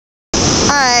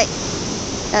Alright,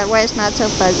 that way it's not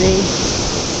so fuzzy.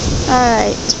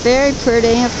 Alright, it's very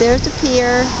pretty. Up there's the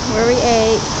pier where we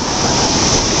ate.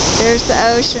 There's the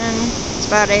ocean. It's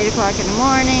about 8 o'clock in the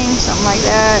morning, something like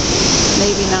that.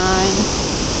 Maybe 9.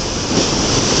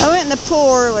 I went in the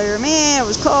pool earlier. Man, it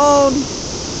was cold.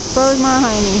 Froze my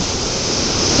hiney.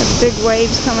 The big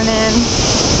waves coming in.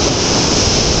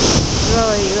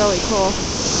 Really, really cool.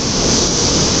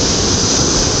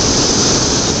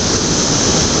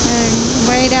 And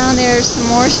way down there's some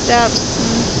more steps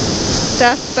and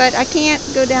stuff, but I can't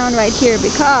go down right here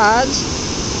because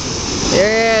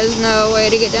there is no way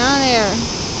to get down there.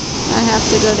 I have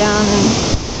to go down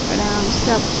the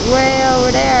steps way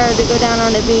over there to go down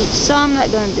on the beach, so I'm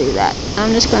not going to do that.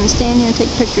 I'm just going to stand here and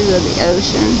take pictures of the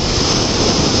ocean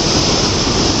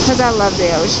because I love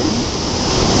the ocean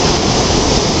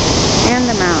and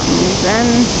the mountains,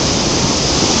 and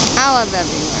I love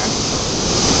everywhere.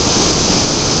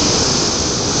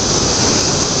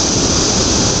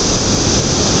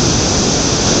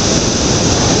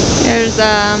 There's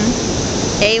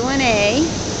A1A.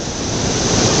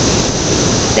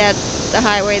 That's the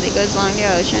highway that goes along the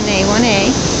ocean,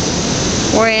 A1A.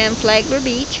 We're in Flagler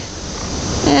Beach,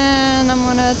 and I'm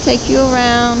gonna take you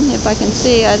around. If I can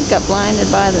see, I got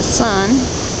blinded by the sun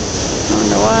on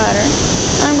the water.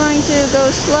 I'm going to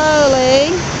go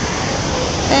slowly,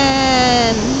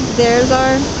 and there's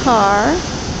our car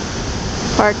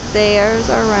parked. There's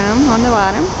our room on the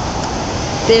bottom.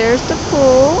 There's the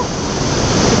pool.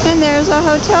 And there's a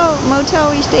motel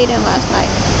we stayed in last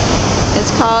night. It's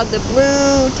called the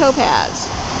Blue Topaz.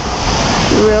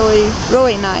 Really,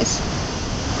 really nice.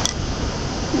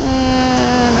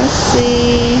 And let's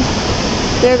see.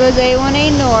 There goes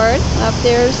A1A North. Up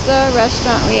there's the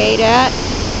restaurant we ate at.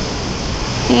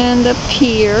 And the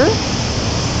pier.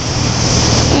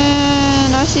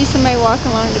 And I see somebody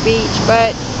walking along the beach,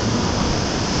 but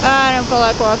I don't feel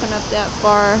like walking up that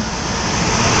far.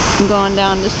 I'm going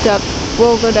down the steps.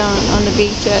 We'll go down on the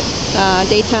beach at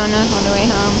Daytona on the way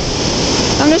home.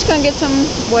 I'm just going to get some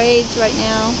waves right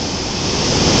now.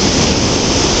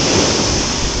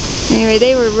 Anyway,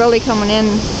 they were really coming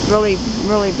in really,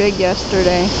 really big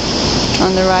yesterday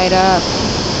on the ride up.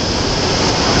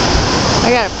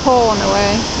 I got a pole on the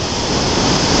way.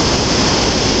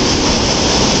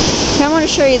 Okay, I want to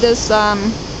show you this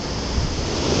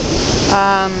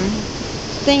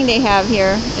thing they have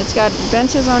here. It's got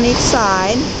benches on each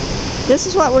side. This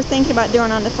is what we're thinking about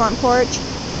doing on the front porch.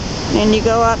 And you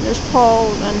go up, there's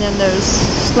poles, and then there's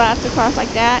slats across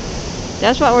like that.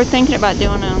 That's what we're thinking about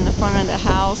doing on the front of the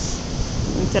house.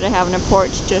 Instead of having a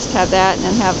porch, just have that and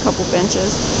then have a couple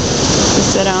benches to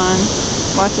sit on,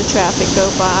 watch the traffic go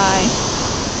by.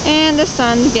 And the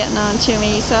sun's getting on to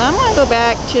me, so I'm going to go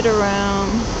back to the room.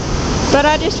 But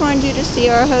I just wanted you to see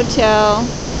our hotel.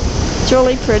 It's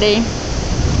really pretty.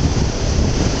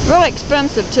 Really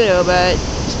expensive too, but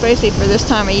especially for this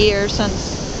time of year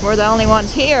since we're the only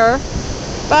ones here.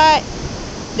 But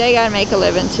they gotta make a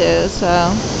living too,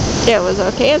 so it was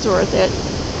okay. It's worth it.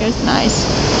 It's nice.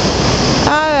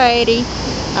 Alrighty,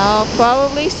 I'll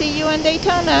probably see you in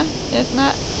Daytona, if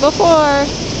not before.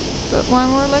 But one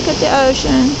more look at the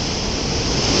ocean.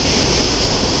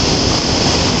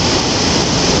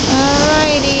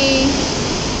 Alrighty,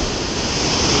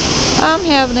 I'm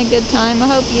having a good time. I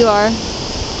hope you are.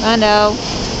 I know,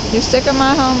 you're sick of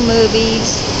my home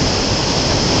movies.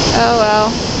 Oh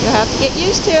well, you'll have to get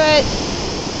used to it.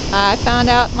 I found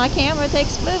out my camera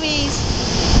takes movies.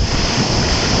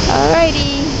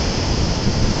 Alrighty.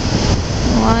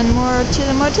 One more to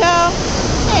the motel,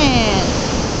 and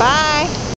bye.